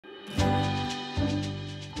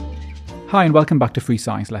Hi and welcome back to Free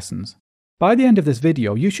Science Lessons. By the end of this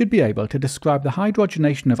video, you should be able to describe the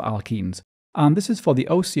hydrogenation of alkenes, and this is for the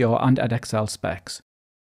OCR and Edexcel specs.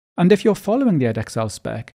 And if you're following the Edexcel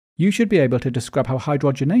spec, you should be able to describe how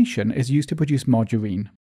hydrogenation is used to produce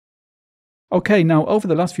margarine. Okay, now over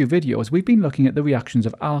the last few videos, we've been looking at the reactions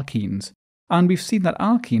of alkenes, and we've seen that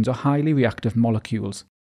alkenes are highly reactive molecules.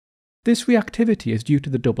 This reactivity is due to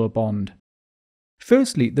the double bond.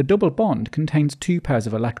 Firstly, the double bond contains two pairs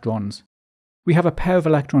of electrons. We have a pair of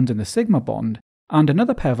electrons in the sigma bond and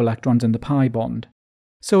another pair of electrons in the pi bond.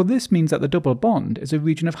 So this means that the double bond is a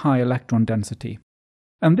region of high electron density.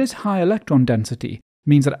 And this high electron density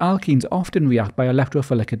means that alkenes often react by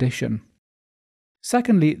electrophilic addition.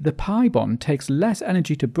 Secondly, the pi bond takes less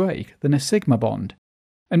energy to break than a sigma bond,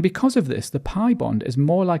 and because of this, the pi bond is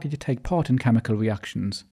more likely to take part in chemical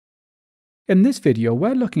reactions. In this video,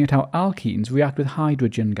 we're looking at how alkenes react with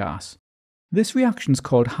hydrogen gas. This reaction is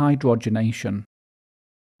called hydrogenation.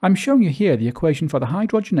 I'm showing you here the equation for the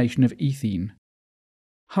hydrogenation of ethene.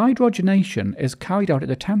 Hydrogenation is carried out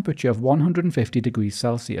at a temperature of 150 degrees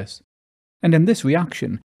Celsius, and in this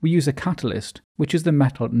reaction we use a catalyst, which is the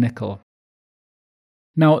metal nickel.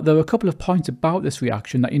 Now, there are a couple of points about this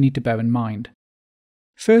reaction that you need to bear in mind.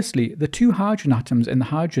 Firstly, the two hydrogen atoms in the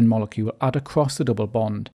hydrogen molecule add across the double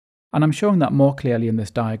bond, and I'm showing that more clearly in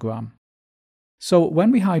this diagram. So when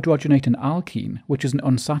we hydrogenate an alkene, which is an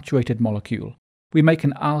unsaturated molecule, we make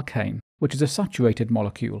an alkane, which is a saturated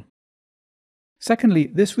molecule. Secondly,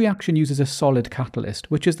 this reaction uses a solid catalyst,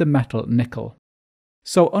 which is the metal nickel.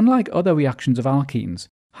 So unlike other reactions of alkenes,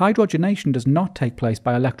 hydrogenation does not take place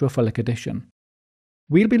by electrophilic addition.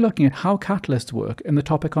 We'll be looking at how catalysts work in the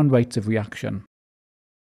topic on rates of reaction.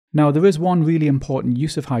 Now, there is one really important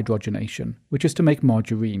use of hydrogenation, which is to make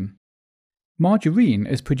margarine. Margarine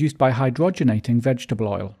is produced by hydrogenating vegetable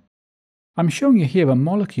oil. I'm showing you here a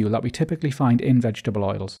molecule that we typically find in vegetable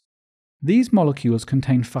oils. These molecules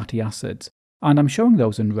contain fatty acids, and I'm showing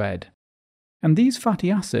those in red. And these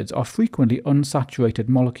fatty acids are frequently unsaturated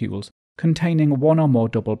molecules containing one or more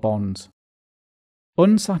double bonds.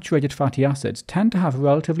 Unsaturated fatty acids tend to have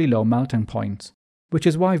relatively low melting points, which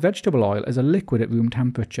is why vegetable oil is a liquid at room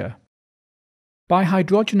temperature. By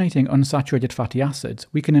hydrogenating unsaturated fatty acids,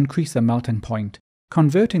 we can increase their melting point,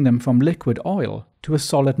 converting them from liquid oil to a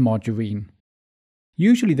solid margarine.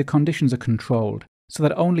 Usually the conditions are controlled, so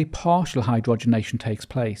that only partial hydrogenation takes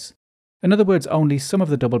place. In other words, only some of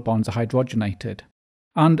the double bonds are hydrogenated.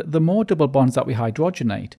 And the more double bonds that we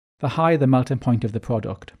hydrogenate, the higher the melting point of the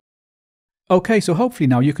product. Okay, so hopefully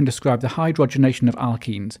now you can describe the hydrogenation of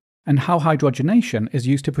alkenes and how hydrogenation is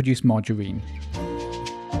used to produce margarine.